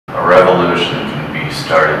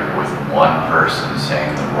started with one person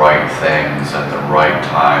saying the right things at the right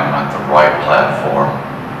time on the right platform.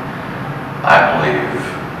 I believe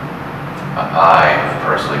I have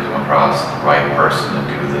personally come across the right person to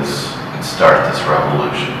do this and start this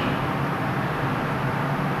revolution.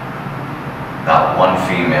 Not one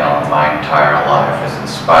female in my entire life has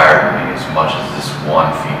inspired me as much as this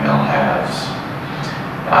one female has.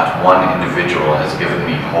 Not one individual has given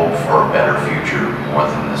me hope for a better future more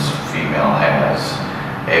than this female has,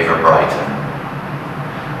 Ava Brighton.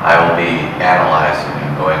 I will be analyzing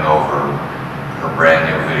and going over her brand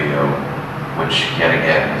new video, which yet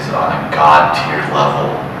again is on a God-tier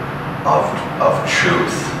level of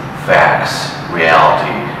truth, facts,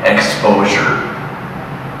 reality, and exposure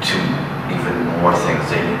to even more things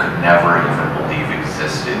that you could never even believe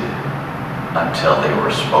existed until they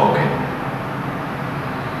were spoken.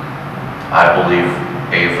 I believe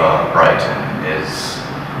Ava Brighton is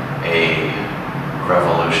a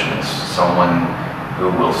revolutionist, someone who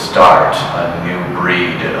will start a new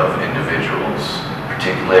breed of individuals,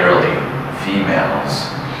 particularly females,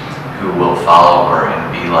 who will follow her and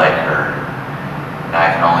be like her. And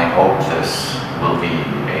I can only hope this will be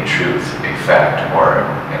a truth, a fact, or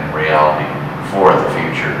in reality for the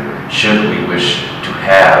future, should we wish to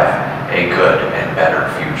have a good and better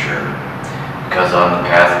future. Because on the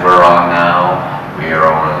path we're on now, we are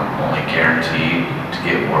only guaranteed to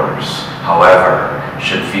get worse. However,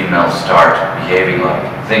 should females start behaving like,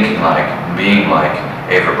 thinking like, being like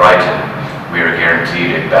Ava Brighton, we are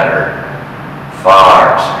guaranteed a better,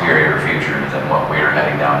 far superior future than what we are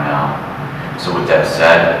heading down now. So with that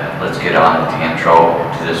said, let's get on with the intro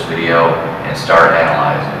to this video and start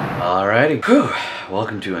analyzing. Alrighty,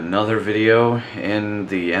 welcome to another video in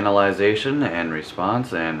the analyzation and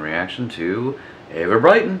response and reaction to Ava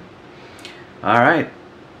Brighton. Alright,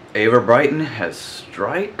 Ava Brighton has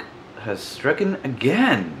stricken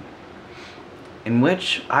again, in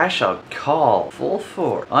which I shall call full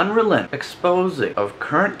force, unrelenting exposing of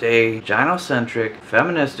current day gynocentric,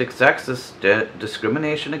 feministic, sexist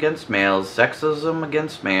discrimination against males, sexism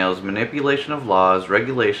against males, manipulation of laws,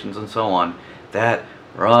 regulations, and so on that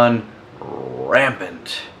run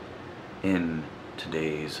rampant in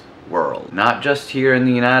today's world. Not just here in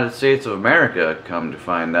the United States of America, come to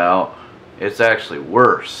find out, it's actually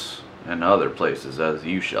worse in other places, as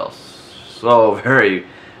you shall so very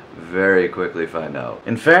quickly find out.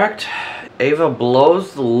 In fact, Ava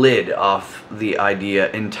blows the lid off the idea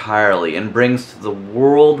entirely and brings to the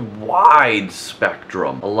worldwide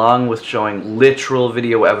spectrum, along with showing literal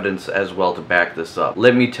video evidence as well to back this up.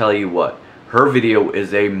 Let me tell you what, her video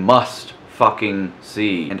is a must fucking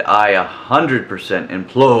see, and I 100%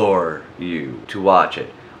 implore you to watch it,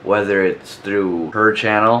 whether it's through her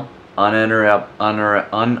channel,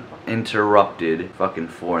 uninterrupted, fucking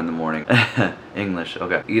 4 in the morning, English,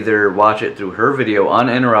 okay. Either watch it through her video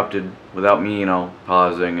uninterrupted without me, you know,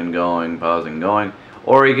 pausing and going,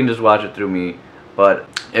 or you can just watch it through me. But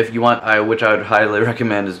if you want, which I would highly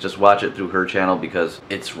recommend, is just watch it through her channel, because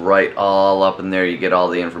it's right all up in there. You get all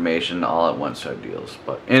the information all at once type deals.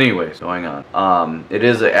 But anyways, going on. It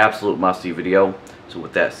is an absolute must-see video. So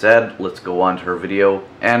with that said, let's go on to her video,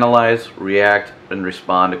 analyze, react, and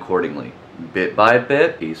respond accordingly. Bit by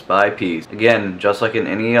bit, piece by piece. Again, just like in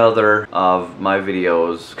any other of my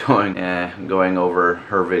videos, going over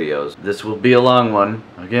her videos. This will be a long one,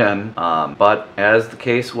 again, but as the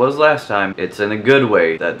case was last time, it's in a good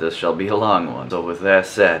way that this shall be a long one. So with that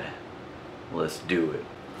said, let's do it.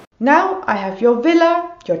 Now I have your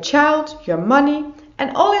villa, your child, your money,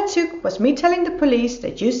 and all it took was me telling the police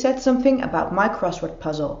that you said something about my crossword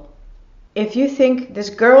puzzle. If you think this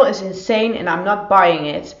girl is insane and I'm not buying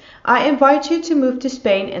it, I invite you to move to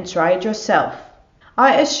Spain and try it yourself.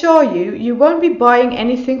 I assure you, you won't be buying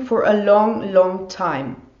anything for a long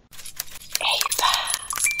time. Ava.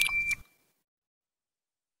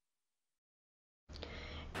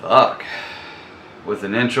 Fuck. With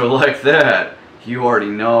an intro like that, you already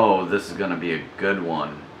know this is gonna be a good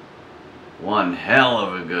one. One hell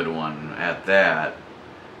of a good one at that.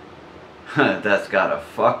 That's gotta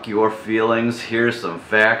fuck your feelings, here's some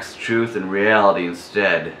facts, truth, and reality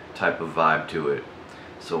instead type of vibe to it.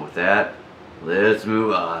 So with that, let's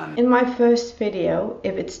move on. In my first video,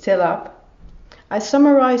 if it's still up, I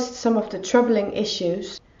summarized some of the troubling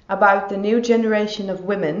issues about the new generation of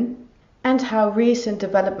women and how recent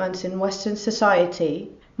developments in Western society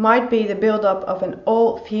might be the build-up of an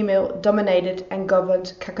all-female dominated and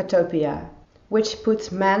governed cacotopia, which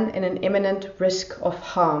puts men in an imminent risk of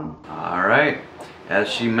harm. Alright, as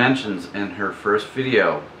she mentions in her first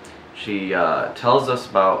video, she tells us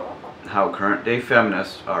about how current day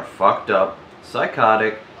feminists are fucked up,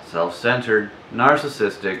 psychotic, self-centered,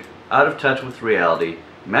 narcissistic, out of touch with reality,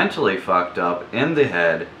 mentally fucked up in the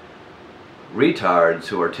head retards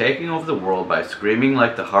who are taking over the world by screaming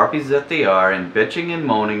like the harpies that they are and bitching and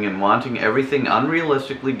moaning and wanting everything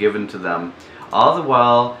unrealistically given to them, all the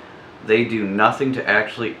while they do nothing to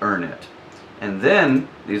actually earn it. And then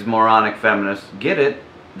these moronic feminists get it,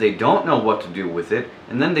 they don't know what to do with it,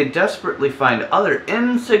 and then they desperately find other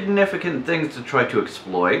insignificant things to try to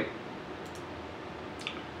exploit,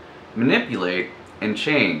 manipulate, and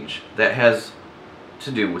change. That has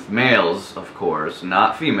to do with males, of course,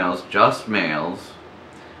 not females, just males.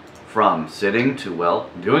 From sitting to, well,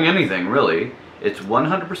 doing anything really. It's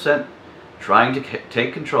 100% trying to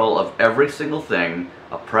take control of every single thing,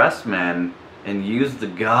 oppress men, and use the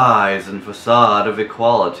guise and facade of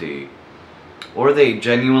equality. Or they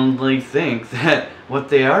genuinely think that what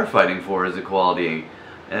they are fighting for is equality,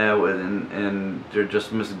 and they're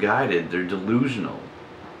just misguided, they're delusional.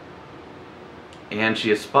 And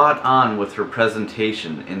she is spot on with her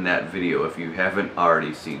presentation in that video if you haven't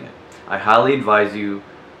already seen it. I highly advise you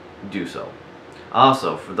do so.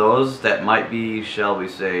 Also, for those that might be, shall we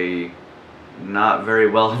say, not very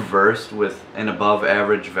well versed with an above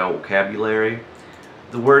average vocabulary,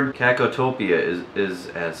 the word cacotopia is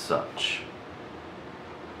as such.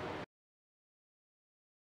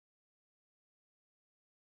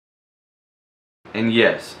 And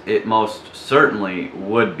yes, it most certainly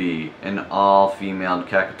would be an all-female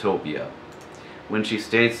cacotopia. When she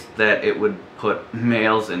states that it would put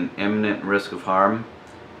males in imminent risk of harm,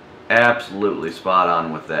 absolutely spot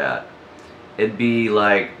on with that. It'd be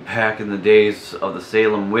like back in the days of the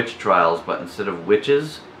Salem witch trials, but instead of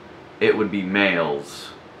witches, it would be males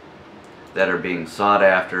that are being sought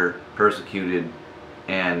after, persecuted,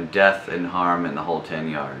 and death and harm in the whole 10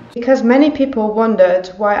 yards. Because many people wondered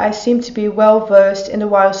why I seem to be well versed in the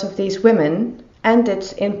wiles of these women and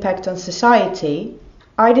its impact on society,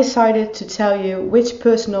 I decided to tell you which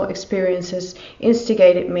personal experiences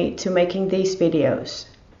instigated me to making these videos.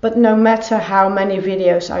 But no matter how many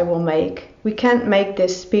videos I will make, we can't make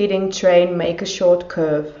this speeding train make a short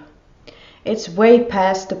curve. It's way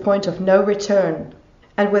past the point of no return.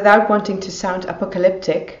 And without wanting to sound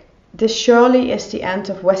apocalyptic, this surely is the end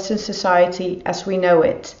of Western society as we know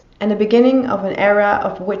it, and the beginning of an era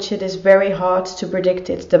of which it is very hard to predict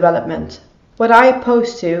its development. What I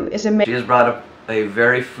oppose to is a... She has brought up a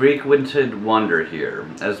very frequented wonder here,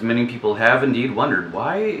 as many people have indeed wondered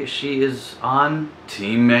why she is on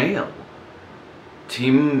Team Male,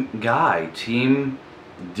 Team Guy, Team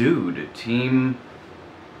Dude, Team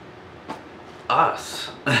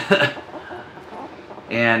Us.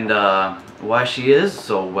 And why she is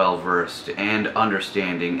so well versed and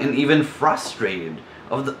understanding and even frustrated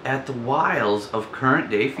at the wiles of current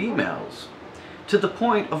day females, to the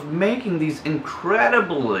point of making these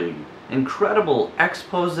incredible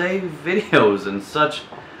expose videos in such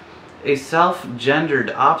a self-gendered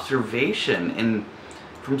observation and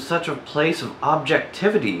from such a place of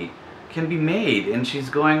objectivity can be made. And she's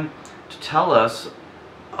going to tell us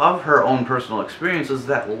of her own personal experiences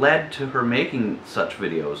that led to her making such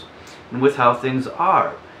videos, and with how things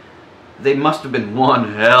are. They must have been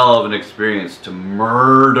one hell of an experience to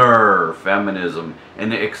murder feminism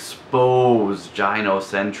and expose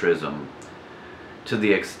gynocentrism to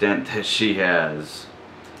the extent that she has.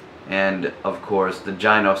 And of course the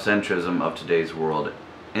gynocentrism of today's world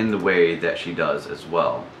in the way that she does as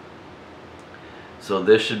well. So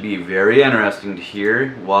this should be very interesting to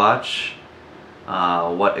hear, watch,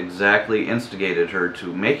 what exactly instigated her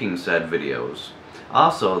to making said videos.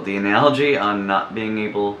 Also, the analogy on not being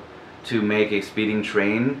able to make a speeding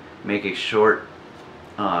train make a short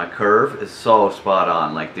curve is so spot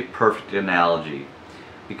on, like the perfect analogy.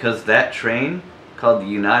 Because that train, called the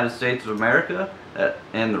United States of America,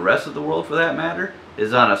 and the rest of the world for that matter,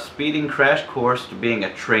 is on a speeding crash course to being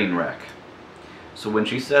a train wreck. So when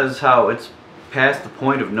she says how it's past the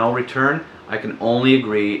point of no return, I can only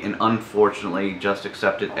agree and unfortunately just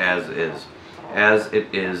accept it as is. As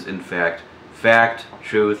it is, in fact, fact,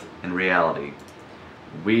 truth, and reality.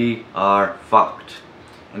 We are fucked.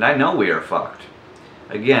 And I know we are fucked.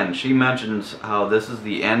 Again, she mentions how this is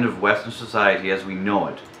the end of Western society as we know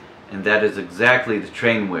it. And that is exactly the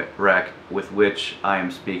train wreck with which I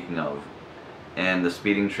am speaking of. And the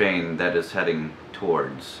speeding train that is heading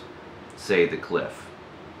towards, say, the cliff.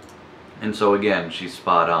 And so again, she's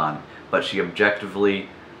spot on. But she objectively,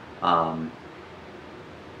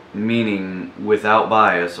 meaning without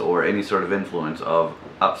bias or any sort of influence of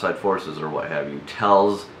outside forces or what have you,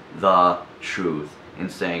 tells the truth in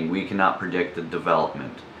saying we cannot predict the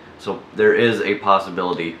development. So there is a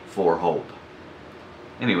possibility for hope.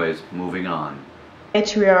 Anyways, moving on.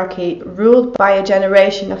 Patriarchy ruled by a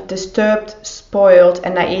generation of disturbed, spoiled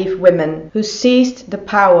and naive women who seized the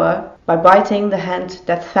power by biting the hand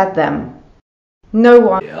that fed them. No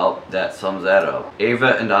one... Yep, that sums that up.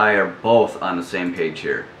 Ava and I are both on the same page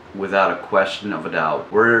here, without a question of a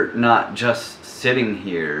doubt. We're not just sitting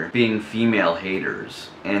here being female haters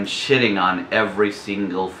and shitting on every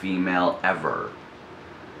single female ever.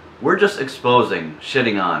 We're just exposing,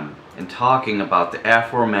 shitting on, and talking about the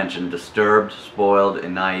aforementioned disturbed, spoiled,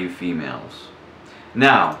 and naive females.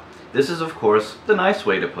 Now, this is of course the nice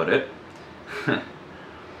way to put it.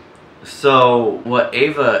 So, what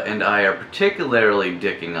Ava and I are particularly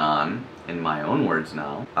dicking on, in my own words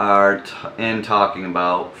now, are talking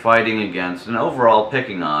about, fighting against, and overall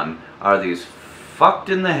picking on, are these fucked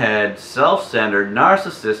in the head, self-centered,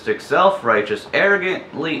 narcissistic, self-righteous,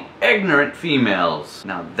 arrogantly ignorant females.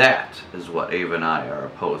 Now that is what Ava and I are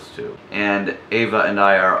opposed to. And Ava and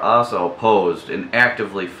I are also opposed and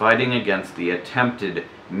actively fighting against the attempted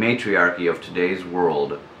matriarchy of today's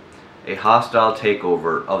world. A hostile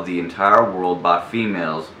takeover of the entire world by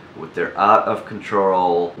females with their out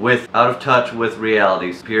of touch with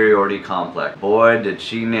reality superiority complex. Boy, did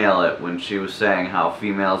she nail it when she was saying how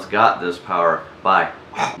females got this power by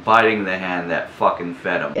biting the hand that fucking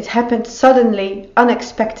fed them. It happened suddenly,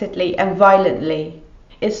 unexpectedly and violently.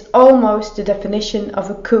 It's almost the definition of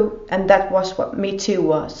a coup, and that was what Me Too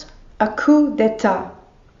was. A coup d'etat,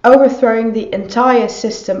 overthrowing the entire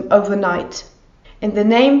system overnight, in the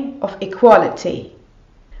name of equality.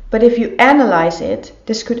 But if you analyze it,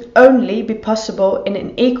 this could only be possible in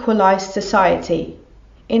an equalized society.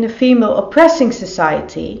 In a female oppressing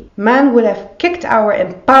society, men would have kicked our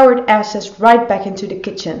empowered asses right back into the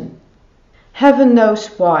kitchen. Heaven knows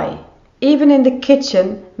why. Even in the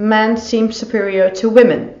kitchen, men seem superior to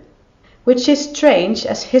women. Which is strange,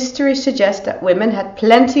 as history suggests that women had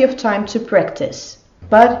plenty of time to practice.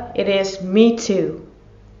 But it is Me Too.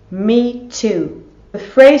 Me Too. The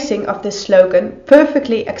phrasing of this slogan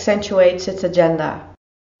perfectly accentuates its agenda.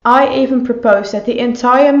 I even propose that the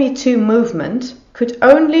entire Me Too movement could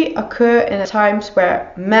only occur in times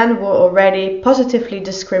where men were already positively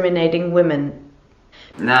discriminating women.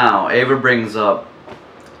 Now, Ava brings up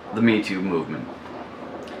the Me Too movement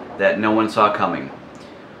that no one saw coming,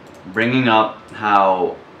 bringing up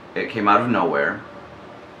how it came out of nowhere.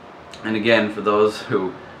 And again, for those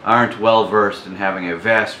who aren't well versed in having a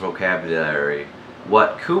vast vocabulary,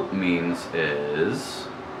 what coup means is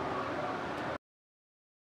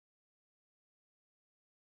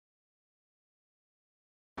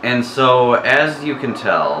and so, as you can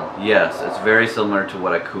tell, yes, it's very similar to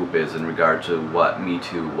what a coup is in regard to what Me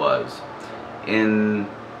Too was. In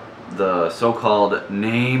the so-called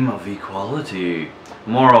name of equality.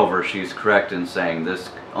 Moreover, she's correct in saying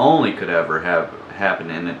this only could ever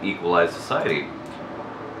happen in an equalized society.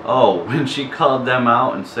 Oh, when she called them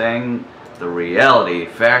out and saying the reality,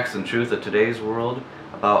 facts, and truth of today's world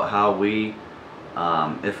about how we,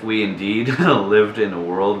 if we indeed lived in a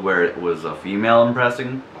world where it was a female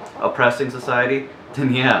oppressing society,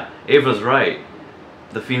 then yeah, Ava's right.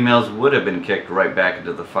 The females would have been kicked right back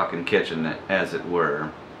into the fucking kitchen, as it were.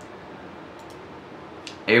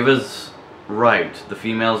 Ava's right. The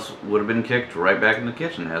females would have been kicked right back in the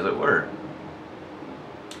kitchen, as it were.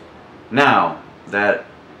 Now, that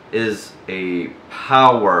is a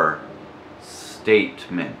power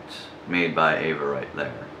statement made by Ava right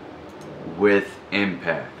there. With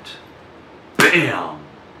impact. Bam!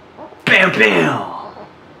 Bam bam!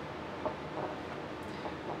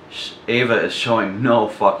 Ava is showing no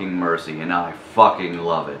fucking mercy, and I fucking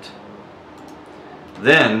love it.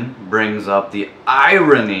 Then brings up the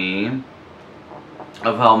irony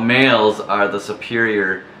of how males are the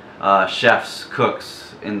superior chefs,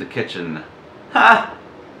 cooks in the kitchen. Ha!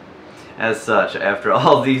 As such, after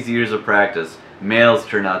all these years of practice, males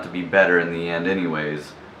turn out to be better in the end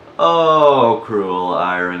anyways. Oh, cruel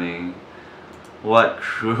irony. What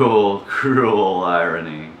cruel, cruel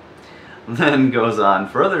irony. Then goes on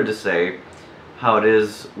further to say how it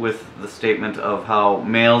is with the statement of how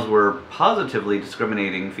males were positively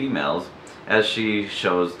discriminating females, as she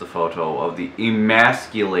shows the photo of the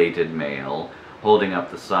emasculated male holding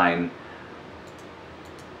up the sign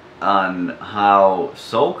on how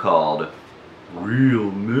so-called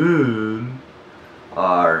real men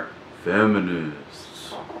are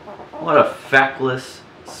feminists. What a feckless,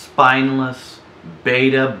 spineless,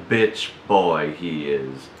 beta bitch boy he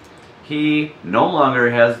is. He no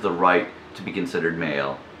longer has the right to be considered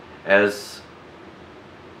male, as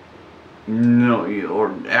no,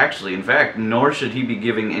 or actually, in fact, nor should he be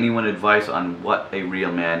giving anyone advice on what a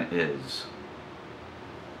real man is.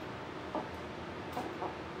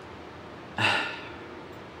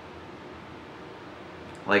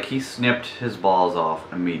 Like, he snipped his balls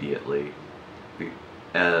off immediately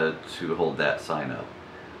to hold that sign up.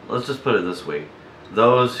 Let's just put it this way.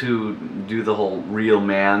 Those who do the whole real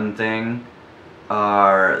man thing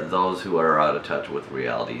are those who are out of touch with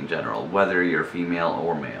reality in general, whether you're female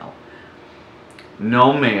or male.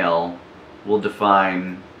 No male will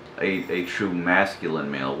define a true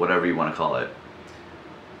masculine male, whatever you want to call it.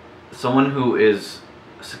 Someone who is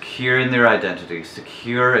secure in their identity,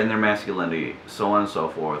 secure in their masculinity, so on and so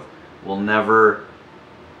forth, will never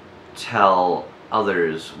tell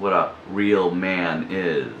others what a real man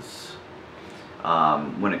is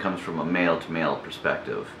when it comes from a male-to-male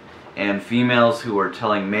perspective. And females who are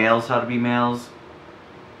telling males how to be males,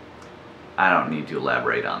 I don't need to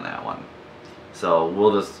elaborate on that one. So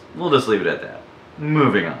we'll just leave it at that.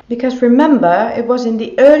 Moving on. Because remember, it was in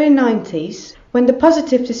the early 90s when the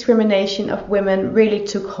positive discrimination of women really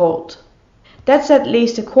took hold. That's at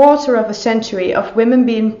least a quarter of a century of women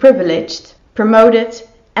being privileged, promoted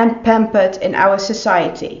and pampered in our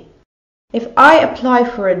society. If I apply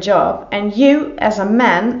for a job and you, as a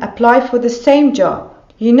man, apply for the same job,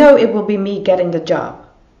 you know it will be me getting the job.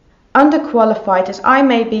 Underqualified as I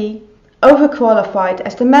may be, overqualified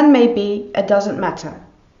as the man may be, it doesn't matter.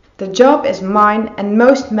 The job is mine and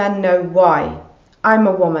most men know why. I'm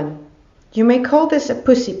a woman. You may call this a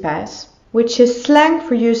pussy pass, which is slang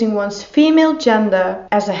for using one's female gender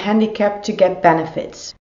as a handicap to get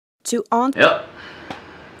benefits. Yep.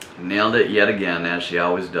 Nailed it yet again, as she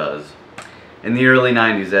always does. In the early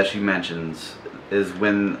 90s, as she mentions, is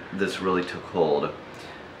when this really took hold.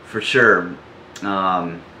 For sure,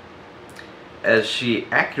 as she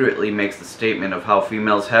accurately makes the statement of how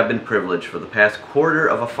females have been privileged for the past quarter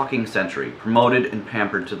of a fucking century, promoted and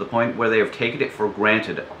pampered to the point where they have taken it for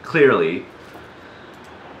granted, clearly,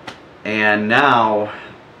 and now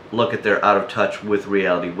look at their out of touch with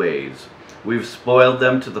reality ways. We've spoiled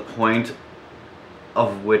them to the point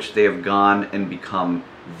of which they have gone and become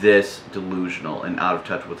this delusional and out of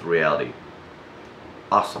touch with reality.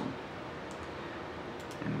 Awesome.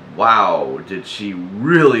 And wow, did she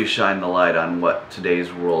really shine the light on what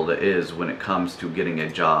today's world is when it comes to getting a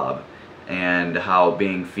job, and how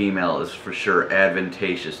being female is for sure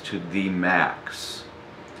advantageous to the max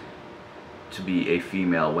to be a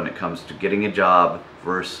female when it comes to getting a job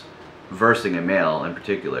versus a male in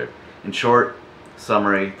particular. In short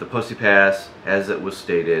summary, the pussy pass, as it was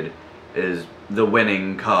stated, is the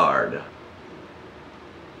winning card.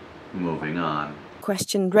 Moving on.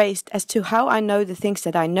 Question raised as to how I know the things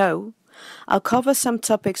that I know, I'll cover some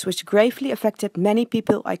topics which gravely affected many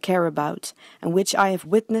people I care about and which I have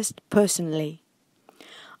witnessed personally.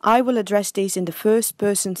 I will address these in the first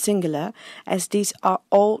person singular, as these are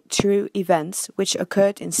all true events which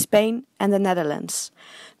occurred in Spain and the Netherlands,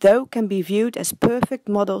 though can be viewed as perfect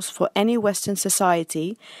models for any Western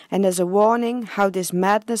society, and as a warning how this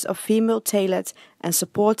madness of female-tailored and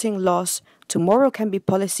supporting laws tomorrow can be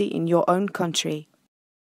policy in your own country.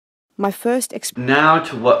 My first Now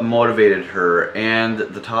to what motivated her and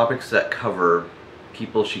the topics that cover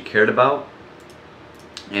people she cared about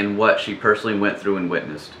and what she personally went through and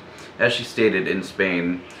witnessed, as she stated, in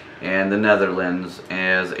Spain and the Netherlands,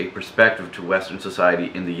 as a perspective to Western society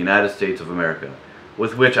in the United States of America,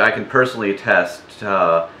 with which I can personally attest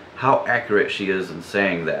to how accurate she is in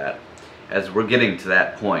saying that, as we're getting to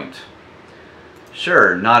that point.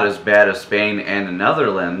 Sure, not as bad as Spain and the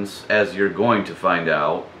Netherlands, as you're going to find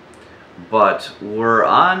out, but we're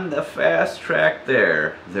on the fast track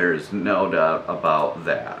there. There's no doubt about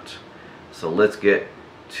that. So let's get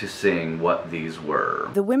to seeing what these were.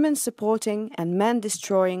 The women supporting and men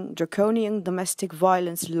destroying draconian domestic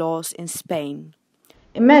violence laws in Spain.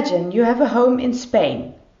 Imagine you have a home in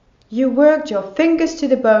Spain. You worked your fingers to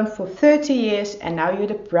the bone for 30 years and now you're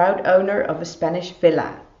the proud owner of a Spanish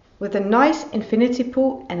villa with a nice infinity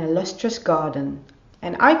pool and a lustrous garden.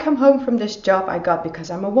 And I come home from this job I got because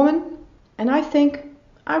I'm a woman, and I think,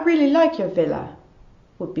 I really like your villa.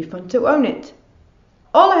 Would be fun to own it.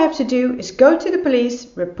 All I have to do is go to the police,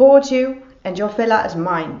 report you, and your villa is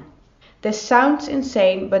mine. This sounds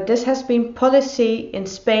insane, but this has been policy in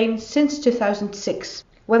Spain since 2006,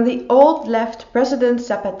 when the old left President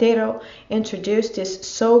Zapatero introduced this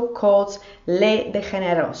so-called Ley de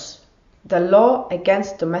Géneros, the law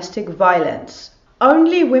against domestic violence.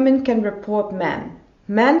 Only women can report men.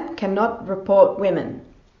 Men cannot report women.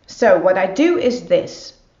 So what I do is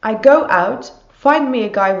this. I go out, find me a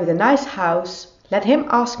guy with a nice house, let him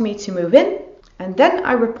ask me to move in, and then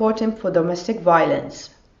I report him for domestic violence.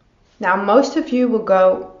 Now most of you will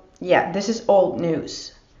go, yeah, this is old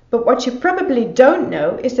news. But what you probably don't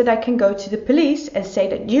know is that I can go to the police and say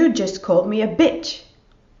that you just called me a bitch.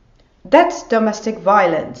 That's domestic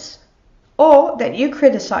violence. Or that you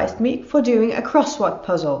criticized me for doing a crossword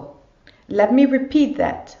puzzle. Let me repeat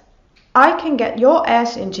that. I can get your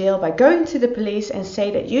ass in jail by going to the police and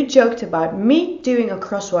say that you joked about me doing a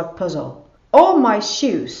crossword puzzle. Or my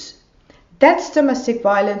shoes. That's domestic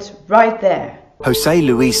violence right there. Jose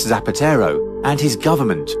Luis Zapatero and his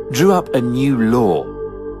government drew up a new law,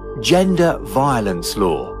 gender violence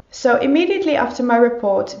law. So immediately after my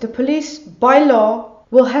report, the police, by law,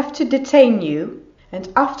 will have to detain you,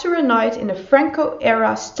 and after a night in a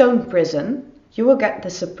Franco-era stone prison, you will get the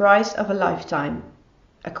surprise of a lifetime.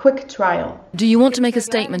 A quick trial. Do you want to make a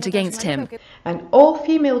statement against him? An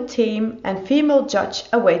all-female team and female judge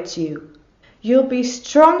awaits you. You'll be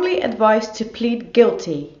strongly advised to plead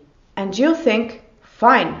guilty. And you'll think,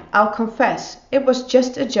 fine, I'll confess. It was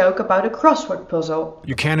just a joke about a crossword puzzle.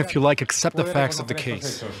 You can, if you like, accept the facts of the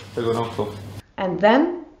case. And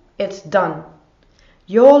then it's done.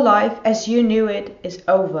 Your life as you knew it is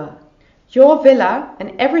over. Your villa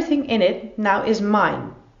and everything in it now is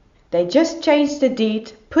mine. They just changed the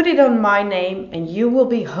deed, put it on my name, and you will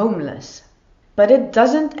be homeless. But it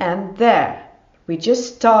doesn't end there. We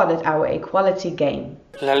just started our equality game.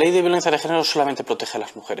 La ley de violencia de género solamente protege a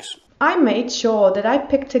las mujeres. I made sure that I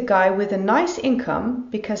picked a guy with a nice income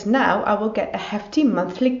because now I will get a hefty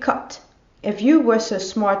monthly cut. If you were so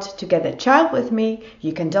smart to get a child with me,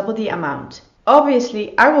 you can double the amount.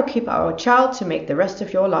 Obviously, I will keep our child to make the rest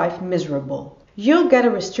of your life miserable. You'll get a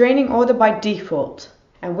restraining order by default.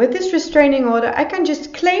 And with this restraining order, I can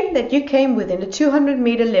just claim that you came within the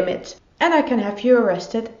 200-meter limit and I can have you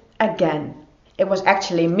arrested again. It was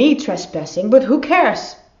actually me trespassing, but who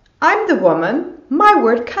cares? I'm the woman, my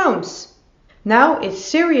word counts. Now it's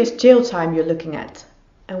serious jail time you're looking at.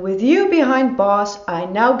 And with you behind bars, I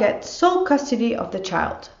now get sole custody of the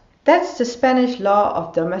child. That's the Spanish law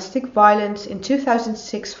of domestic violence in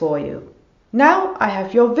 2006 for you. Now I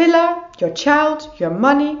have your villa, your child, your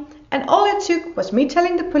money, and all it took was me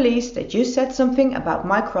telling the police that you said something about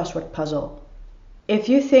my crossword puzzle. If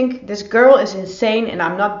you think this girl is insane and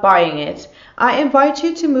I'm not buying it, I invite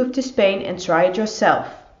you to move to Spain and try it yourself.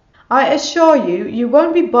 I assure you, you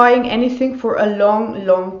won't be buying anything for a long,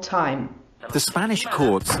 long time. The Spanish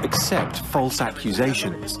courts accept false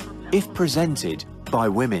accusations if presented by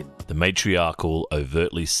women. The matriarchal,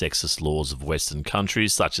 overtly sexist laws of Western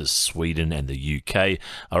countries such as Sweden and the UK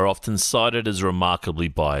are often cited as remarkably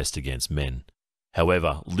biased against men.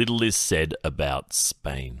 However, little is said about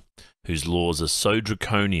Spain, whose laws are so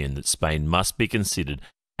draconian that Spain must be considered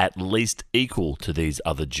at least equal to these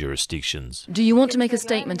other jurisdictions. Do you want to make a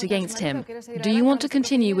statement against him? Do you want to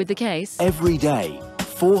continue with the case? Every day,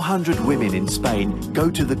 400 women in Spain go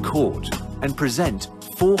to the court and present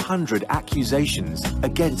 400 accusations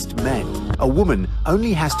against men. A woman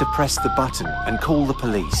only has to press the button and call the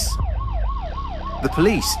police. The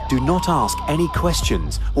police do not ask any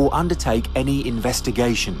questions or undertake any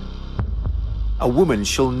investigation. A woman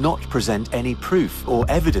shall not present any proof or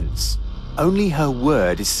evidence. Only her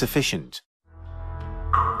word is sufficient.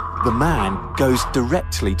 The man goes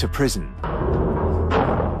directly to prison.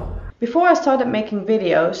 Before I started making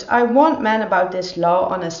videos, I warned men about this law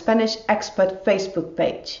on a Spanish expert Facebook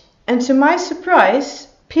page. And to my surprise,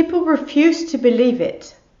 people refused to believe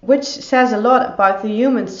it, which says a lot about the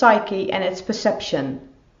human psyche and its perception.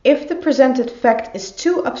 If the presented fact is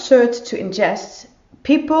too absurd to ingest,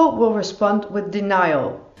 people will respond with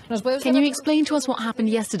denial. Can you explain to us what happened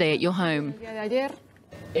yesterday at your home?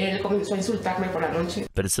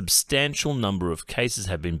 But a substantial number of cases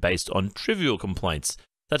have been based on trivial complaints,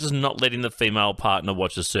 such as not letting the female partner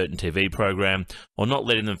watch a certain TV program, or not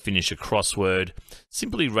letting them finish a crossword,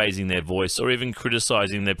 simply raising their voice, or even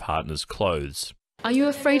criticizing their partner's clothes. Are you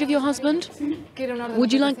afraid of your husband?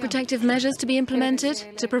 Would you like protective measures to be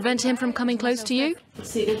implemented to prevent him from coming close to you?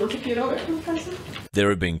 There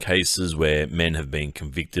have been cases where men have been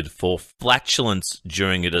convicted for flatulence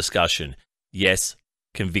during a discussion. Yes,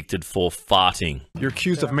 convicted for farting. You're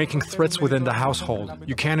accused of making threats within the household.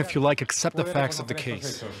 You can, if you like, accept the facts of the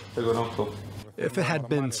case. If it had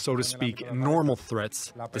been, so to speak, normal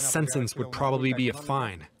threats, the sentence would probably be a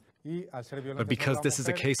fine. But because this is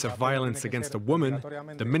a case of violence against a woman,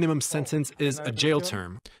 the minimum sentence is a jail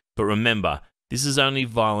term. But remember, this is only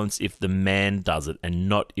violence if the man does it and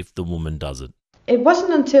not if the woman does it. It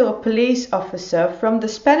wasn't until a police officer from the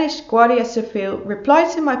Spanish Guardia Civil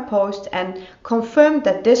replied to my post and confirmed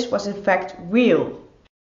that this was in fact real.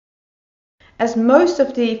 As most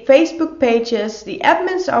of the Facebook pages, the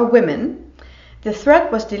admins are women, the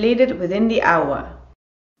thread was deleted within the hour.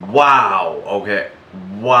 Wow, okay.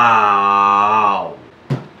 Wow.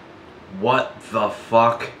 What the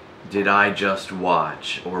fuck did I just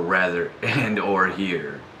watch, or rather, and or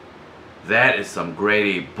hear? That is some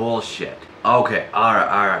grade A bullshit. Okay,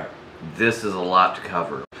 alright. This is a lot to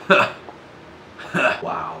cover.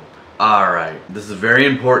 Wow. Alright, this is very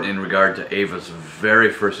important in regard to Ava's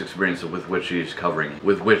very first experience with which she's covering,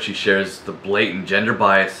 with which she shares the blatant gender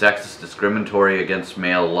bias, sexist, discriminatory against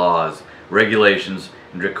male laws, regulations,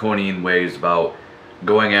 and draconian ways about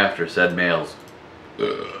going after said males.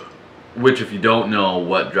 Which, if you don't know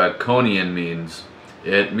what draconian means,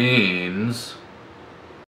 it means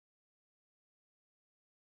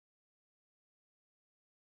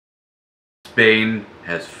Spain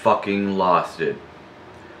has fucking lost it.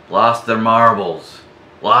 Lost their marbles.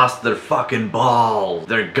 Lost their fucking balls.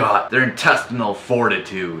 Their gut. Their intestinal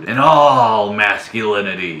fortitude. And all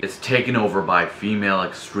masculinity is taken over by female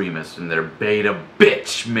extremists and their beta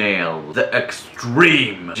bitch males. The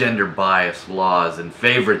extreme gender bias laws and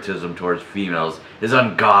favoritism towards females is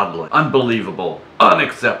ungodly, unbelievable,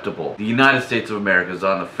 unacceptable. The United States of America is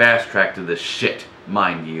on the fast track to this shit.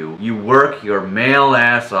 Mind you, you work your male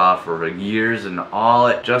ass off for years and all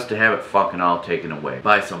it just to have it fucking all taken away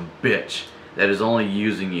by some bitch that is only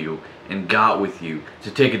using you and got with you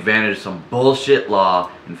to take advantage of some bullshit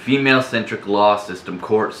law and female-centric law system,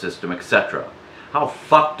 court system, etc. How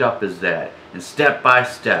fucked up is that? And step by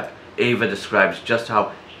step, Ava describes just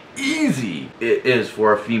how easy it is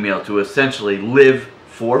for a female to essentially live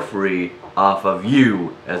for free off of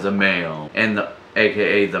you as a male, and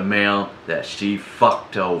aka the male that she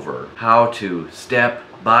fucked over. How to, step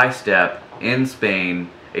by step, in Spain,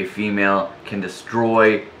 a female can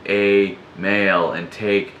destroy a male and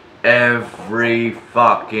take every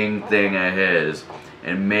fucking thing of his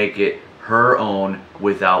and make it her own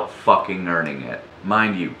without fucking earning it.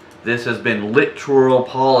 Mind you, this has been literal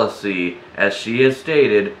policy, as she has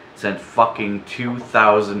stated, since fucking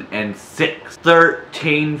 2006.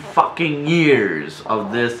 13 fucking years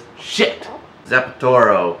of this shit.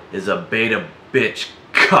 Zapatero is a beta bitch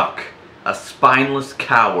cuck, a spineless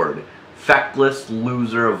coward, feckless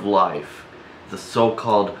loser of life. The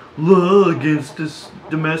so-called law against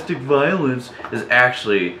domestic violence is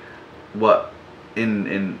actually what,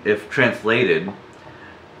 if translated,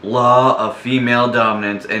 law of female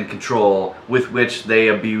dominance and control with which they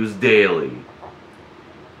abuse daily.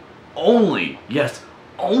 Only, yes,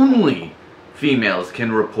 only females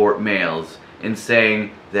can report males, in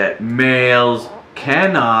saying that males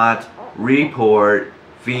cannot report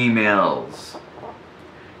females.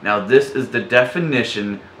 Now this is the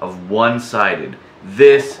definition of one-sided.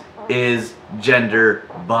 This is gender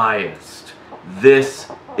biased.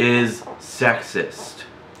 This is sexist.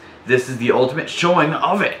 This is the ultimate showing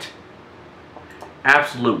of it.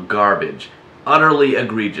 Absolute garbage. Utterly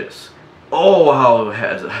egregious. Oh,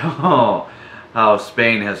 how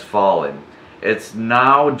Spain has fallen. It's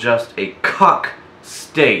now just a cuck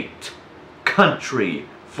state, country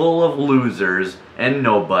full of losers and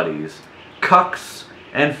nobodies, cucks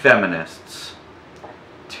and feminists.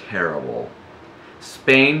 Terrible.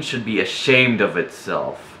 Spain should be ashamed of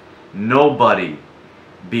itself. Nobody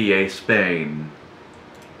be a Spain.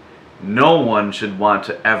 No one should want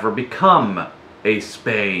to ever become a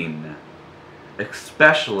Spain.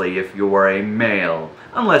 Especially if you are a male.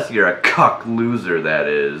 Unless you're a cuck loser, that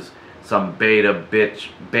is. Some beta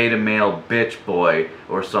male bitch boy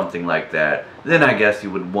or something like that. Then I guess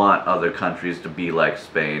you would want other countries to be like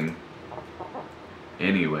Spain.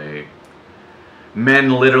 Anyway.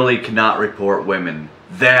 Men literally cannot report women.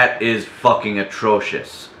 That is fucking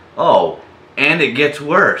atrocious. Oh, and it gets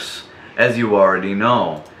worse, as you already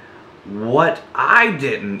know. What I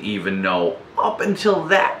didn't even know up until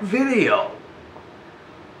that video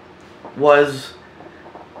was,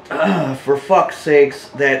 for fuck's sakes,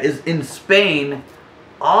 that is in Spain,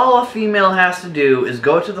 all a female has to do is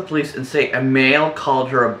go to the police and say a male called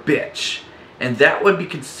her a bitch. And that would be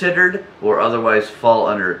considered, or otherwise fall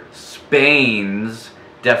under, Spain's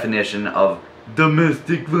definition of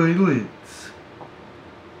domestic violence.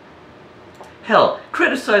 Hell,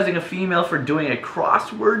 criticizing a female for doing a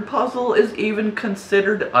crossword puzzle is even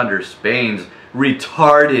considered under Spain's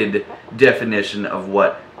retarded definition of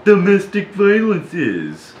what domestic violence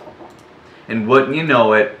is. And wouldn't you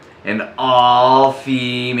know it, an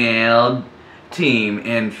all-female team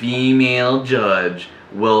and female judge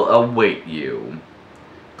will await you.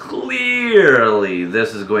 Clearly,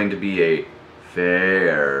 this is going to be a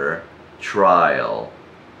fair trial.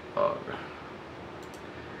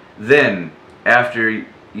 Then, after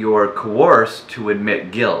you're coerced to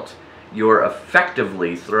admit guilt, you're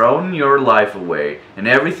effectively thrown your life away and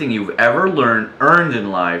everything you've ever earned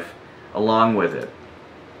in life along with it.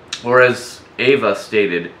 Or as Ava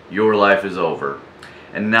stated, your life is over.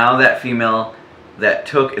 And now that female that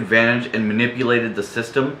took advantage and manipulated the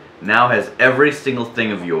system now has every single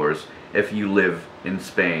thing of yours if you live in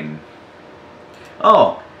Spain.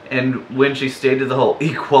 Oh, and when she stated the whole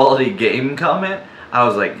equality game comment, I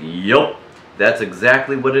was like, yup, that's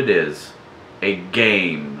exactly what it is. A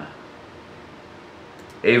game.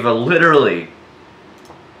 Ava literally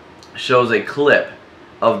shows a clip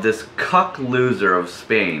of this cuck loser of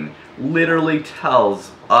Spain literally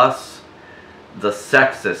tells us the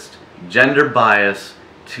sexist gender bias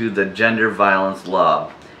to the gender violence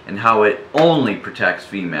law and how it only protects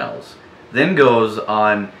females. Then goes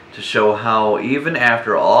on to show how even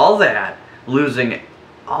after all that, losing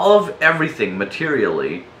all of everything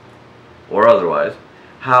materially or otherwise,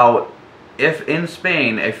 how if in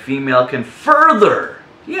Spain a female can further,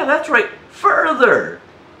 yeah that's right, further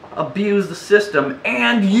abuse the system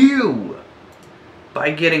and you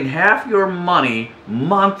by getting half your money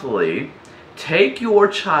monthly, take your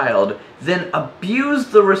child, then abuse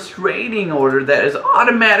the restraining order that is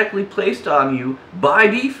automatically placed on you by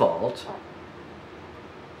default,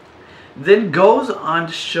 then goes on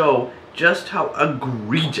to show just how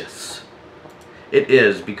egregious it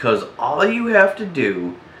is because all you have to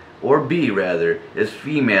do, or be rather, is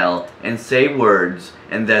female and say words,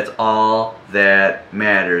 and that's all that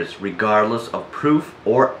matters, regardless of proof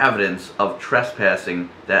or evidence of trespassing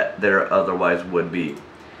that there otherwise would be.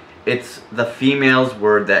 It's the female's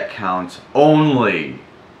word that counts only.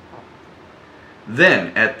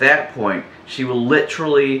 Then, at that point, she will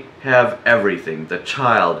literally have everything. The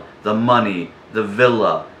child, the money, the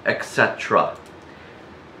villa, etc.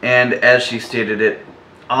 And as she stated it,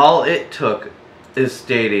 all it took is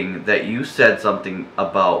stating that you said something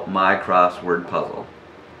about my crossword puzzle.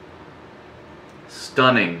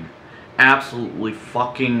 Stunning. Absolutely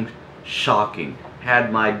fucking shocking.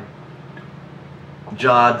 Had my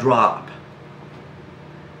jaw drop.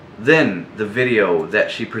 Then the video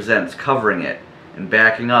that she presents covering it and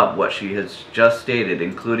backing up what she has just stated,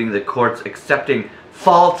 including the courts accepting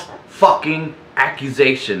false fucking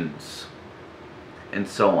accusations and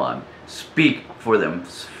so on, speak for them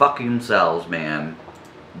fucking selves, man.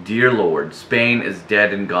 Dear Lord, Spain is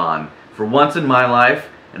dead and gone. For once in my life,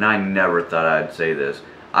 and I never thought I'd say this,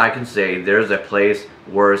 I can say there's a place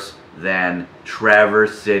worse than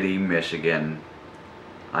Traverse City, Michigan.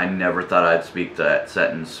 I never thought I'd speak that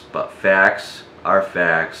sentence, but facts are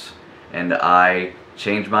facts, and I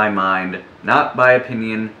change my mind, not by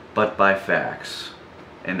opinion, but by facts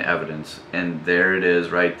and evidence. And there it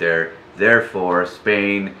is right there. Therefore,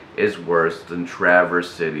 Spain is worse than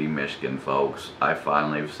Traverse City, Michigan, folks. I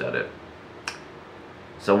finally have said it.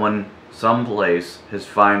 Someplace has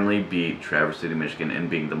finally beat Traverse City, Michigan in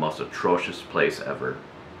being the most atrocious place ever.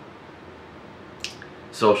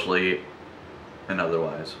 Socially and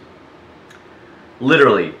otherwise.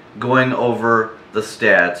 Literally going over the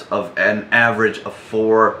stats of an average of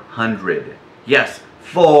 400. Yes,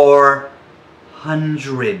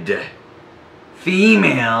 400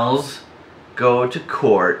 females go to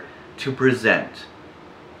court to present.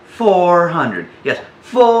 400. Yes,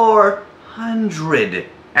 400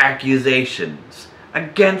 accusations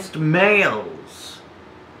against males.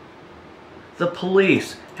 The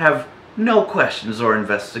police have no questions or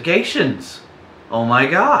investigations. Oh my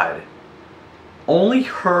God. Only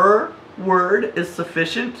her word is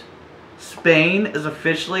sufficient? Spain is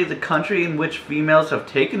officially the country in which females have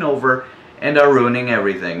taken over and are ruining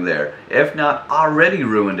everything there, if not already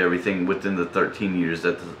ruined everything within the 13 years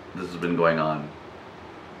that this has been going on.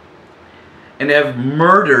 And have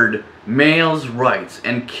murdered males' rights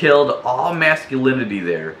and killed all masculinity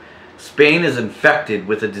there. Spain is infected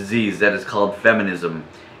with a disease that is called feminism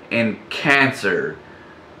and cancer,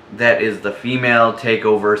 that is the female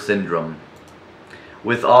takeover syndrome.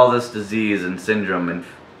 With all this disease and syndrome, and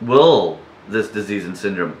will this disease and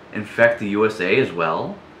syndrome infect the USA as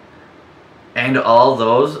well? And all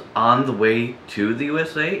those on the way to the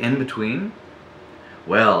USA in between?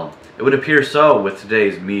 Well, it would appear so with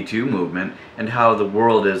today's Me Too movement and how the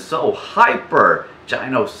world is so hyper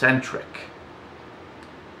gynocentric.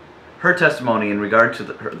 Her testimony in regard to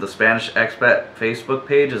the Spanish expat Facebook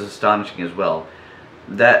page is astonishing as well.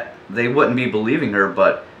 That they wouldn't be believing her,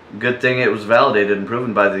 but good thing it was validated and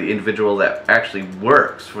proven by the individual that actually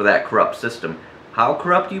works for that corrupt system. How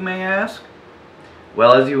corrupt, you may ask?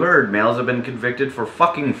 Well, as you heard, males have been convicted for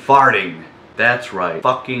fucking farting. That's right,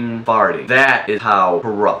 fucking farting. That is how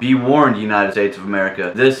corrupt. Be warned, United States of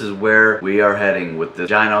America, this is where we are heading with the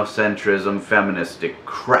gynocentrism, feministic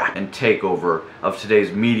crap and takeover of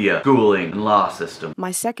today's media, schooling, and law system.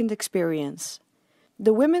 My second experience.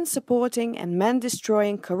 The women supporting and men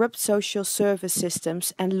destroying corrupt social service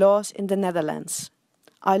systems and laws in the Netherlands.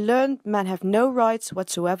 I learned men have no rights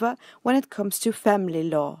whatsoever when it comes to family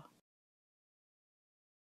law.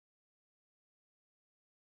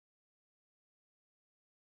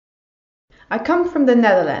 I come from the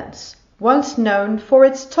Netherlands, once known for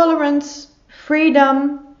its tolerance,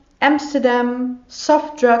 freedom, Amsterdam,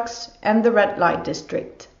 soft drugs and the red light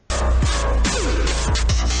district.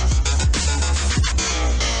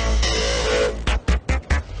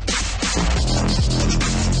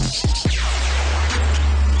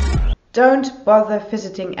 Don't bother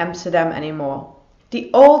visiting Amsterdam anymore. The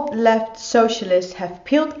old left socialists have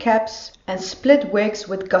peeled caps and split wigs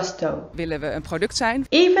with gusto. Willen we een product zijn?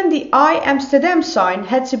 Even the I Amsterdam sign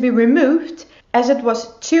had to be removed as it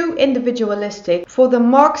was too individualistic for the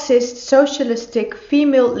Marxist socialistic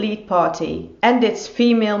female lead party and its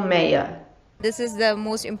female mayor. This is the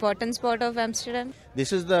most important spot of Amsterdam.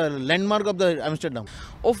 This is the landmark of the Amsterdam.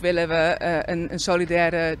 Of willen we een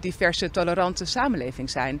solidaire, diverse, tolerante samenleving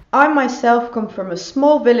zijn? I myself come from a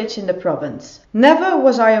small village in the province. Never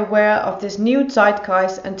was I aware of this new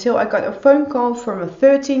zeitgeist until I got a phone call from a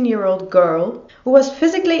 13-year-old girl who was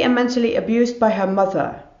physically and mentally abused by her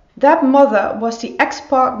mother. That mother was the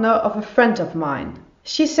ex-partner of a friend of mine.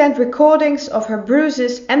 She sent recordings of her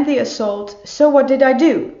bruises and the assault, so what did I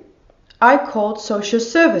do? I called social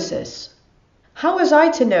services. How was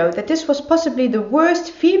I to know that this was possibly the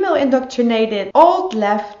worst female-indoctrinated,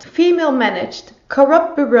 alt-left, female-managed,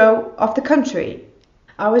 corrupt bureau of the country?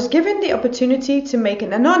 I was given the opportunity to make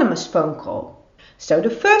an anonymous phone call. So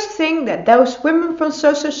the first thing that those women from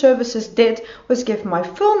social services did was give my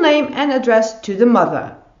full name and address to the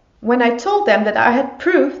mother. When I told them that I had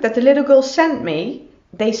proof that the little girl sent me,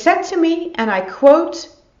 they said to me, and I quote,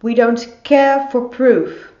 "We don't care for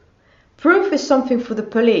proof. Proof is something for the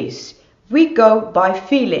police. We go by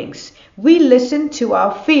feelings. We listen to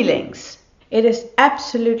our feelings." It is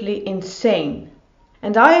absolutely insane.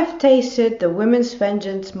 And I have tasted the women's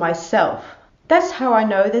vengeance myself. That's how I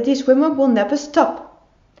know that these women will never stop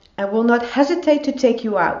and will not hesitate to take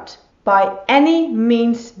you out by any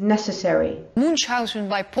means necessary. Munchausen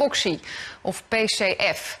by proxy, of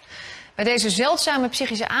PCF. Bij deze zeldzame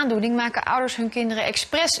psychische aandoening maken ouders hun kinderen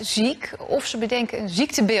expres ziek of ze bedenken een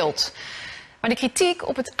ziektebeeld. Maar de kritiek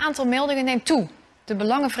op het aantal meldingen neemt toe. De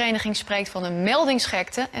Belangenvereniging spreekt van een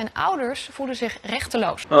meldingsgekte en ouders voelen zich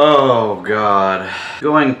rechteloos. Oh god.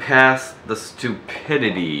 Going past the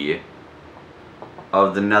stupidity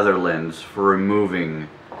of the Netherlands for removing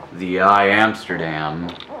the I Amsterdam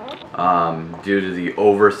due to the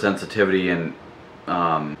oversensitivity and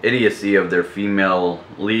idiocy of their female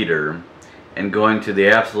leader, and going to the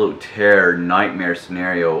absolute terror nightmare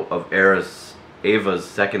scenario of Ava's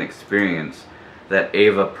second experience that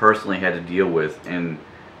Ava personally had to deal with and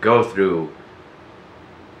go through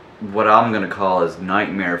what I'm going to call as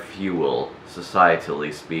nightmare fuel,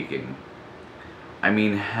 societally speaking. I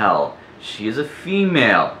mean, hell, she is a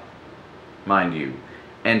female, mind you,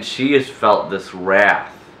 and she has felt this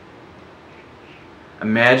wrath.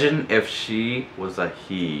 Imagine if she was a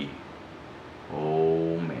he.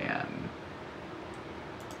 Oh man.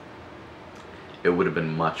 It would have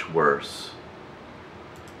been much worse.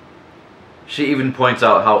 She even points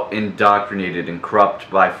out how indoctrinated and corrupt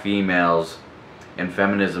by females and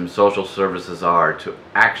feminism social services are to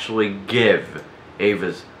actually give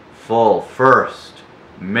Ava's full first,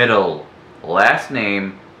 middle, last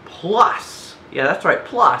name, plus, yeah that's right,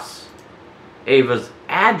 plus Ava's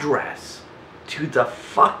address to the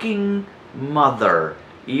fucking mother,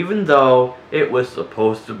 even though it was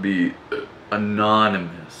supposed to be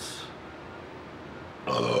anonymous.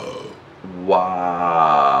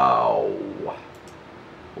 Wow.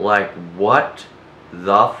 Like, what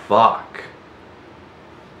the fuck?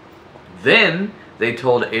 Then they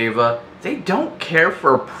told Ava they don't care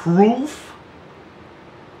for proof.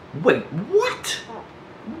 Wait, what?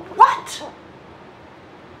 What?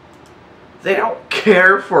 They don't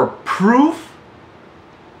care for proof?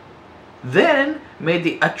 Then made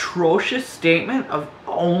the atrocious statement of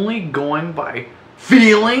only going by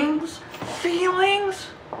feelings? Feelings?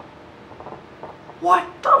 What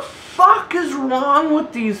the fuck is wrong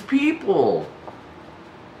with these people?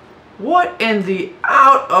 What in the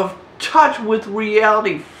out of touch with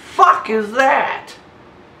reality fuck is that?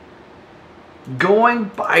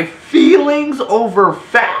 Going by feelings over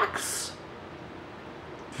facts?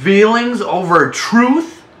 Feelings over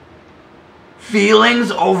truth?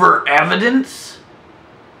 Feelings over evidence?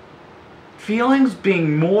 Feelings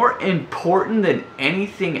being more important than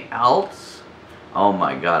anything else? Oh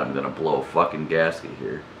my god, I'm gonna blow a fucking gasket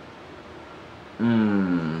here.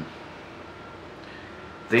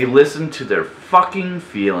 They listen to their fucking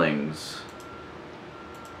feelings.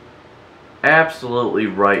 Absolutely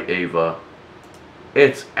right, Ava.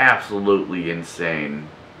 It's absolutely insane.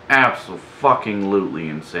 Abso-fucking-lutely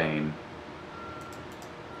insane.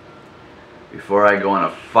 Before I go on a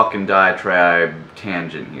fucking diatribe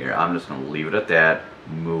tangent here, I'm just gonna leave it at that.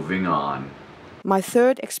 Moving on. My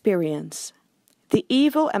third experience. The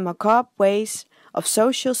evil and macabre ways of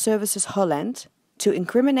Social Services Holland to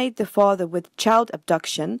incriminate the father with child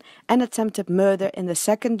abduction and attempted murder in the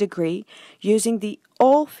second degree using the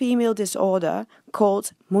all-female disorder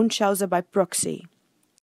called Munchausen by proxy.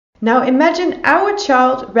 Now imagine our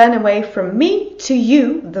child ran away from me to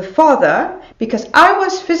you, the father, because I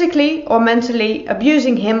was physically or mentally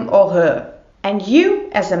abusing him or her. And you,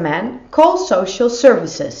 as a man, call social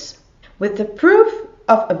services. With the proof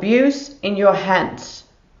of abuse in your hands.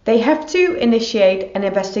 They have to initiate an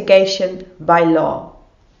investigation by law.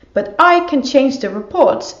 But I can change the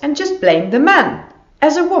reports and just blame the man.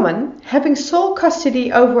 As a woman, having sole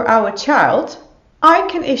custody over our child, I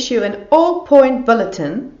can issue an all-point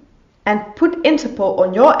bulletin and put Interpol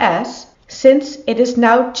on your ass, since it is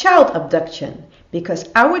now child abduction, because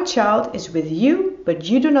our child is with you but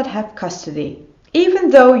you do not have custody, even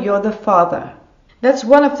though you're the father. That's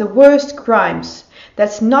one of the worst crimes.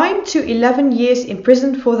 That's 9 to 11 years in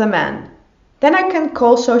prison for the man. Then I can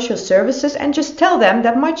call social services and just tell them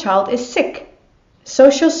that my child is sick.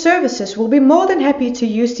 Social services will be more than happy to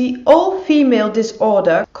use the all-female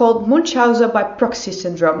disorder called Munchausen by proxy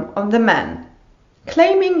syndrome on the man,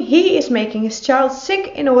 claiming he is making his child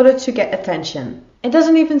sick in order to get attention. It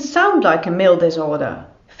doesn't even sound like a male disorder.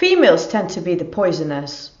 Females tend to be the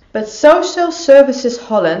poisoners. But Social Services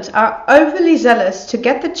Holland are overly zealous to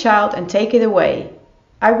get the child and take it away.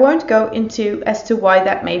 I won't go into as to why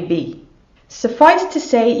that may be. Suffice to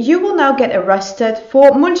say, you will now get arrested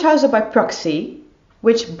for Munchausen by proxy,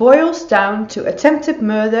 which boils down to attempted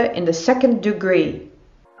murder in the second degree.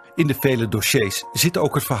 In de vele dossiers zit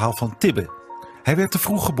ook het verhaal van Tibbe. Hij werd te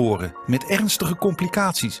vroeg geboren, met ernstige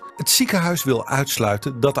complicaties. Het ziekenhuis wil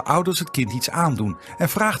uitsluiten dat de ouders het kind iets aandoen en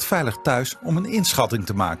vraagt Veilig Thuis om een inschatting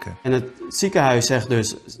te maken. En het ziekenhuis zegt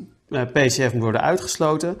dus, PCF moet worden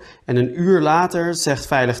uitgesloten. En een uur later zegt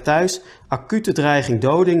Veilig Thuis, acute dreiging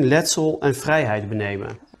doding, letsel en vrijheid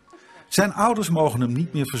benemen. Zijn ouders mogen hem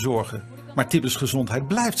niet meer verzorgen, maar Tibbe's gezondheid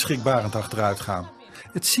blijft schrikbarend achteruit gaan.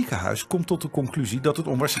 Het ziekenhuis komt tot de conclusie dat het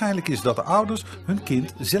onwaarschijnlijk is dat de ouders hun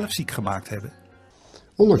kind zelf ziek gemaakt hebben.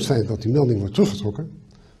 Ondanks het feit dat die melding wordt teruggetrokken,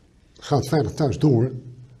 gaat Veilig Thuis door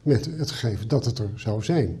met het gegeven dat het er zou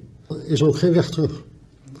zijn. Is er ook geen weg terug.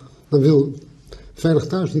 Dan wil Veilig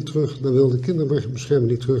Thuis niet terug, dan wil de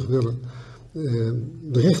kinderbescherming niet terug, willen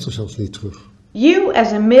de rechter zelfs niet terug. You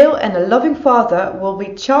as a male and a loving father will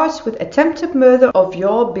be charged with attempted murder of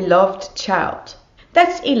your beloved child.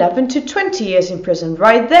 That's 11 to 20 years in prison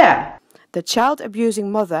right there. The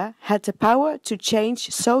child-abusing mother had the power to change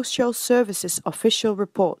social services official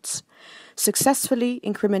reports, successfully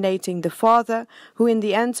incriminating the father, who in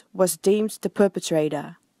the end was deemed the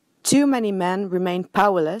perpetrator. Too many men remained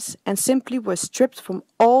powerless and simply were stripped from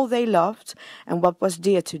all they loved and what was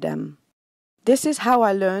dear to them. This is how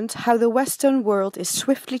I learned how the Western world is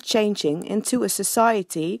swiftly changing into a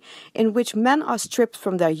society in which men are stripped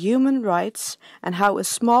from their human rights and how a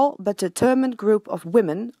small but determined group of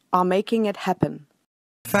women are making it happen.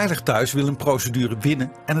 Veilig Thuis wil een procedure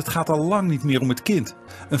winnen en het gaat al lang niet meer om het kind.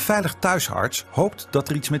 Een Veilig Thuisarts hoopt dat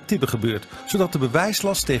er iets met Tibbe gebeurt, zodat de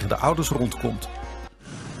bewijslast tegen de ouders rondkomt.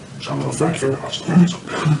 Zijn we wel ver als het niet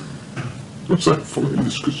gebeuren? Dat zijn volledig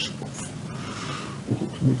discussie over.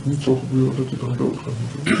 Het moet niet zo gebeuren dat hij dan doodgaat.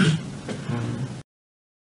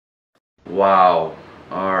 Wow.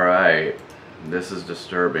 Alright. This is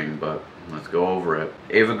disturbing, but let's go over it.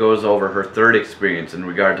 Ava goes over her third experience in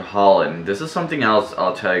regard to Holland. This is something else,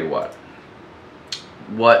 I'll tell you what.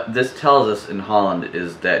 What this tells us in Holland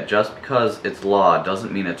is that just because it's law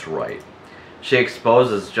doesn't mean it's right. She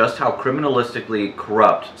exposes just how criminalistically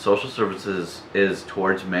corrupt social services is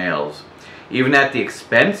towards males, even at the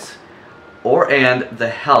expense and the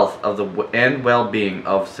health of and well-being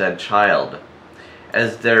of said child,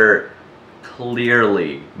 as they're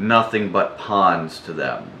clearly nothing but pawns to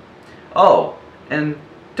them. Oh, and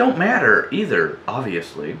don't matter either,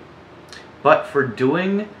 obviously, but for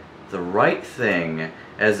doing the right thing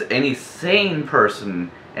as any sane person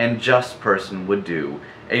and just person would do.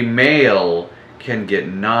 A male can get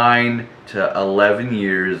 9 to 11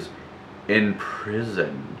 years in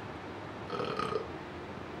prison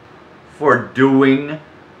for doing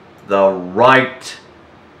the right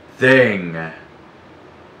thing.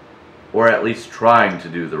 Or at least trying to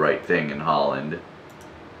do the right thing in Holland.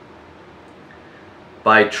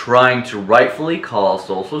 by trying to rightfully call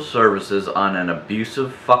social services on an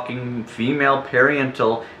abusive fucking female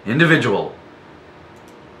parental individual.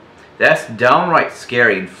 That's downright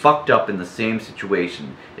scary and fucked up in the same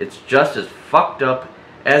situation. It's just as fucked up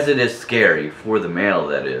as it is scary for the male,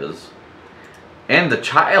 that is. And the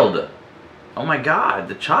child. Oh my god,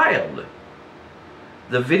 the child.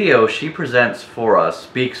 The video she presents for us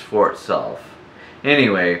speaks for itself.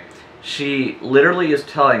 Anyway, she literally is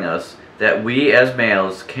telling us that we as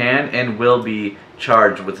males can and will be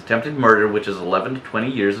charged with attempted murder, which is 11 to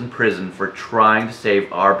 20 years in prison for trying to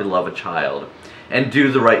save our beloved child, and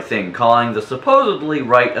do the right thing, calling the supposedly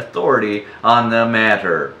right authority on the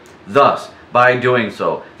matter. Thus, by doing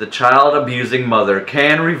so, the child-abusing mother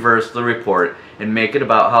can reverse the report and make it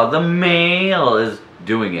about how the male is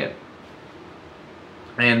doing it.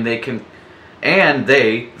 And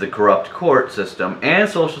they, the corrupt court system and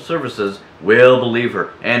social services, will believe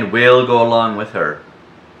her and will go along with her.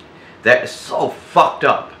 That is so fucked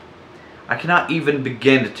up. I cannot even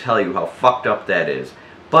begin to tell you how fucked up that is.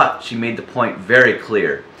 But she made the point very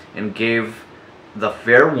clear and gave the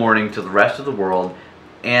fair warning to the rest of the world,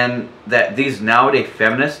 and that these nowadays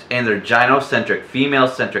feminists and their gynocentric,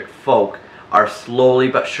 female-centric folk are slowly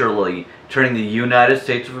but surely turning the United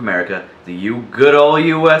States of America, the good old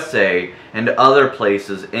USA, and other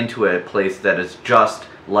places into a place that is just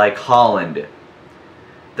like Holland,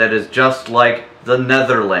 that is just like the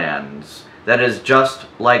Netherlands, that is just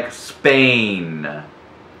like Spain.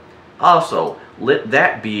 Also, let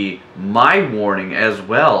that be my warning as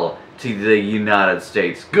well to the United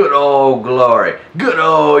States, good old glory, good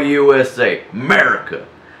old USA, America,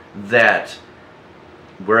 that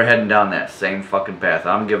we're heading down that same fucking path.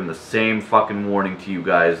 I'm giving the same fucking warning to you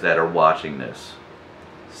guys that are watching this.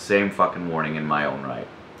 Same fucking warning in my own right.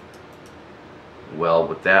 Well,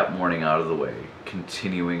 with that warning out of the way,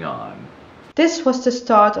 continuing on. This was the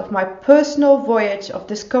start of my personal voyage of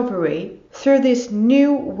discovery through this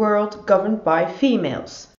new world governed by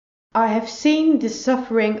females. I have seen this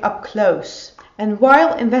suffering up close, and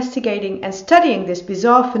while investigating and studying this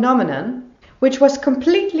bizarre phenomenon, which was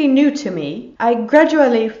completely new to me, I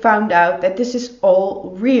gradually found out that this is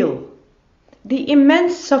all real. The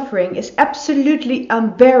immense suffering is absolutely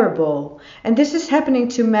unbearable, and this is happening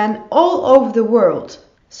to men all over the world.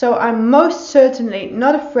 So I'm most certainly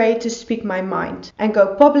not afraid to speak my mind and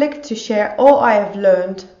go public to share all I have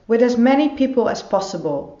learned with as many people as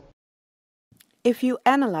possible. If you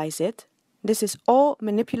analyze it, this is all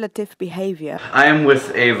manipulative behavior. I am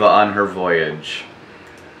with Ava on her voyage,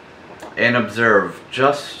 and observe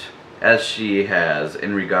just as she has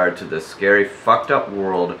in regard to this scary, fucked up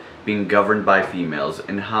world being governed by females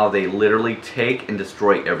and how they literally take and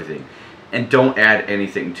destroy everything and don't add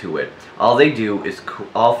anything to it. All they do is,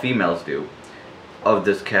 all females do of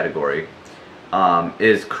this category,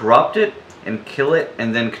 is corrupt it and kill it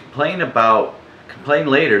and then complain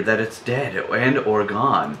later that it's dead and or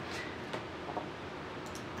gone,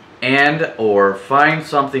 and or find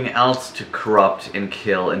something else to corrupt and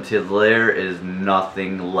kill until there is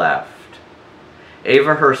nothing left.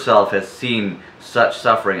 Ava herself has seen such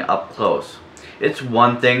suffering up close. It's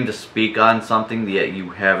one thing to speak on something that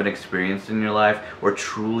you haven't experienced in your life or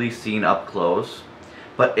truly seen up close,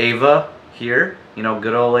 but Ava here, you know,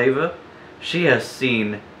 good old Ava, she has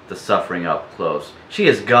seen the suffering up close. She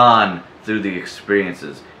has gone through the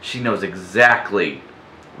experiences. She knows exactly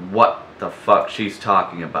what the fuck she's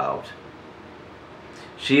talking about.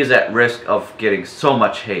 She is at risk of getting so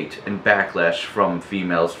much hate and backlash from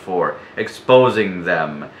females for exposing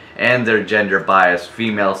them and their gender biased,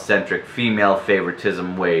 female-centric, female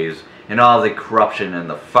favoritism ways and all the corruption and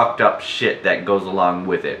the fucked up shit that goes along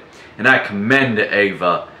with it. And I commend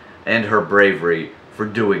Ava and her bravery for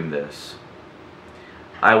doing this.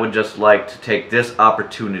 I would just like to take this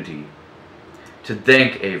opportunity to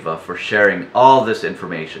thank Ava for sharing all this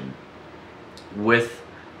information with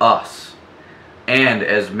us and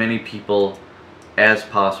as many people as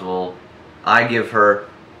possible. I give her,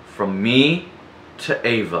 from me to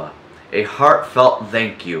Ava, a heartfelt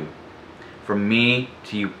thank you from me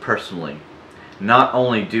to you personally. Not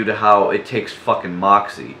only due to how it takes fucking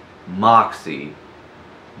moxie,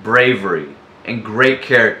 bravery, and great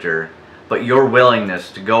character, but your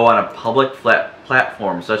willingness to go on a public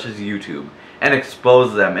platform such as YouTube and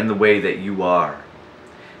expose them in the way that you are.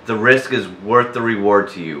 The risk is worth the reward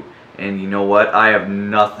to you, and you know what? I have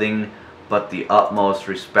nothing but the utmost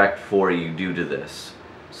respect for you due to this.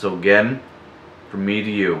 So again, from me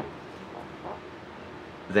to you,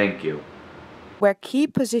 thank you. Where key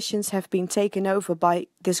positions have been taken over by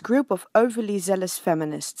this group of overly zealous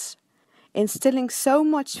feminists. Instilling so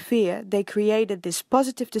much fear, they created this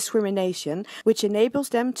positive discrimination which enables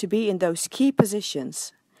them to be in those key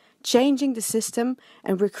positions, changing the system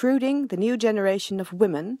and recruiting the new generation of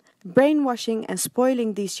women, brainwashing and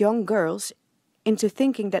spoiling these young girls into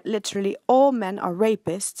thinking that literally all men are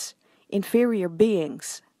rapists, inferior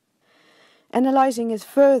beings. Analyzing it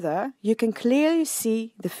further, you can clearly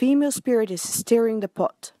see the female spirit is stirring the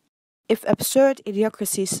pot. If absurd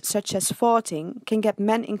idiocracies such as farting can get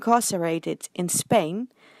men incarcerated in Spain,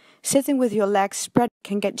 sitting with your legs spread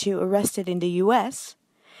can get you arrested in the US,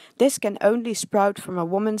 this can only sprout from a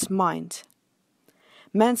woman's mind.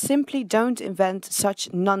 Men simply don't invent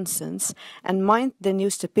such nonsense and mind the new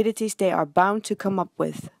stupidities they are bound to come up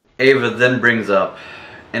with. Ava then brings up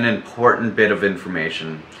an important bit of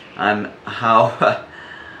information on how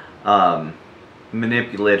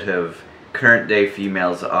manipulative current day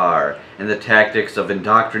females are and the tactics of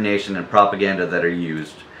indoctrination and propaganda that are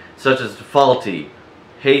used, such as the faulty,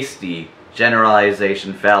 hasty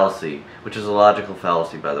generalization fallacy, which is a logical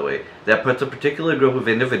fallacy, by the way, that puts a particular group of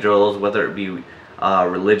individuals, whether it be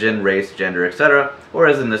religion, race, gender, etc., or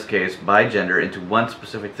as in this case, by gender, into one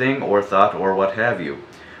specific thing or thought or what have you.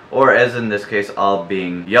 Or as in this case, all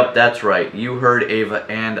being, yep, that's right, you heard Ava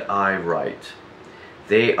and I right.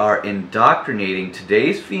 They are indoctrinating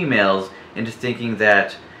today's females into thinking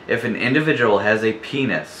that if an individual has a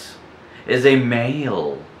penis, is a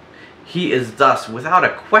male, he is thus, without a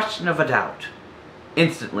question of a doubt,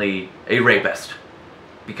 instantly a rapist.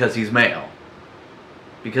 Because he's male.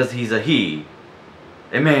 Because he's a he.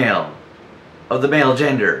 A male. Of the male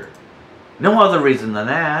gender. No other reason than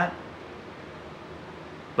that.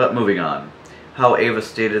 But moving on. How Ava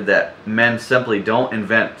stated that men simply don't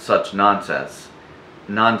invent such nonsense.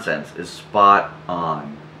 Nonsense is spot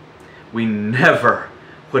on. We never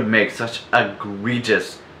would make such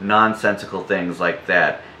egregious, nonsensical things like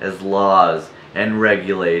that as laws and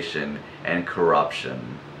regulation and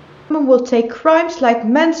corruption. Will take crimes like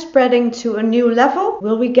men spreading to a new level?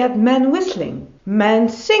 Will we get men whistling, men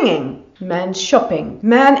singing, men shopping,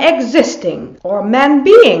 men existing, or men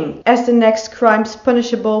being as the next crimes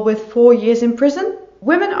punishable with 4 years in prison?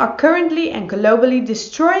 Women are currently and globally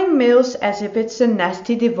destroying males as if it's a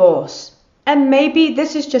nasty divorce. And maybe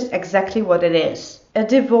this is just exactly what it is. A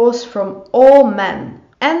divorce from all men.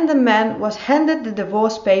 And the man was handed the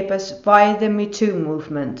divorce papers via the Me Too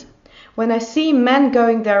movement. When I see men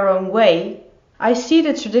going their own way, I see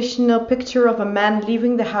the traditional picture of a man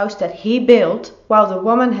leaving the house that he built while the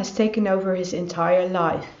woman has taken over his entire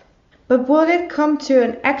life. But will it come to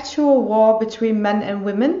an actual war between men and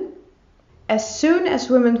women? As soon as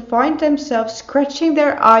women find themselves scratching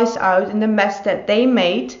their eyes out in the mess that they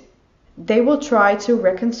made, they will try to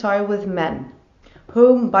reconcile with men,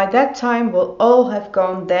 whom by that time will all have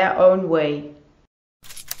gone their own way.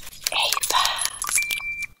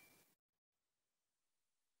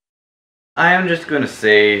 I am just going to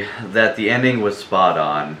say that the ending was spot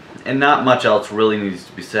on, and not much else really needs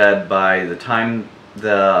to be said by the time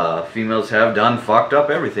the females have done fucked up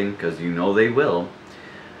everything, because you know they will.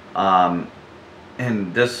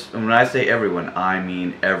 And this, when I say everyone, I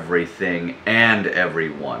mean everything and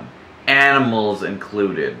everyone. Animals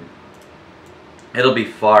included. It'll be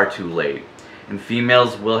far too late, and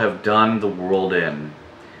females will have done the world in.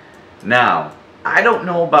 Now, I don't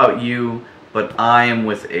know about you, but I am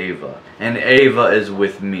with Ava, and Ava is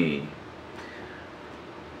with me.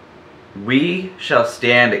 We shall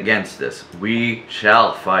stand against this. We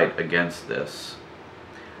shall fight against this.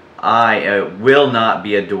 I will not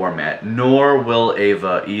be a doormat, nor will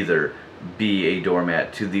Ava either be a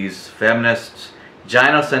doormat to these feminists,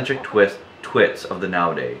 gynocentric twits of the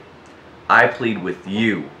nowadays. I plead with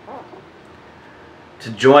you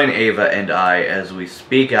to join Ava and I as we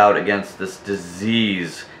speak out against this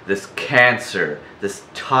disease, this cancer, this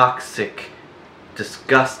toxic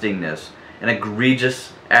disgustingness, an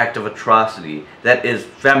egregious act of atrocity that is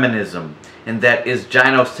feminism and that is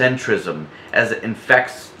gynocentrism, as it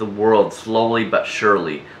infects the world slowly but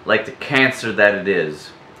surely, like the cancer that it is.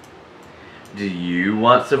 Do you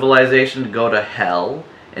want civilization to go to hell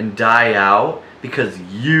and die out because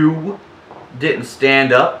you didn't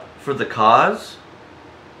stand up for the cause?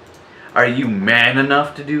 Are you man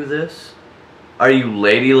enough to do this? Are you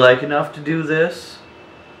ladylike enough to do this?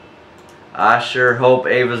 I sure hope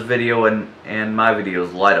Ava's video and my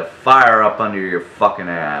videos light a fire up under your fucking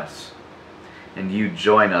ass. And you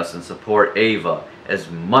join us and support Ava as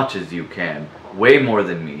much as you can. Way more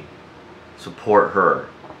than me. Support her.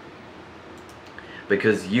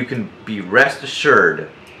 Because you can be rest assured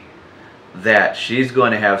that she's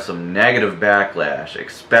going to have some negative backlash,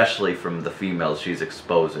 especially from the females she's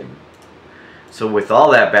exposing. So with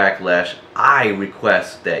all that backlash, I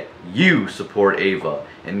request that you support Ava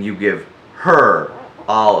and you give her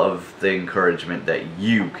all of the encouragement that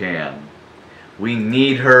you can. We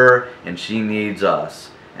need her and she needs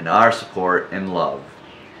us and our support and love.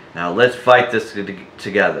 Now let's fight this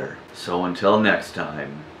together. So until next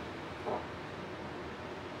time,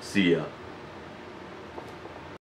 see ya.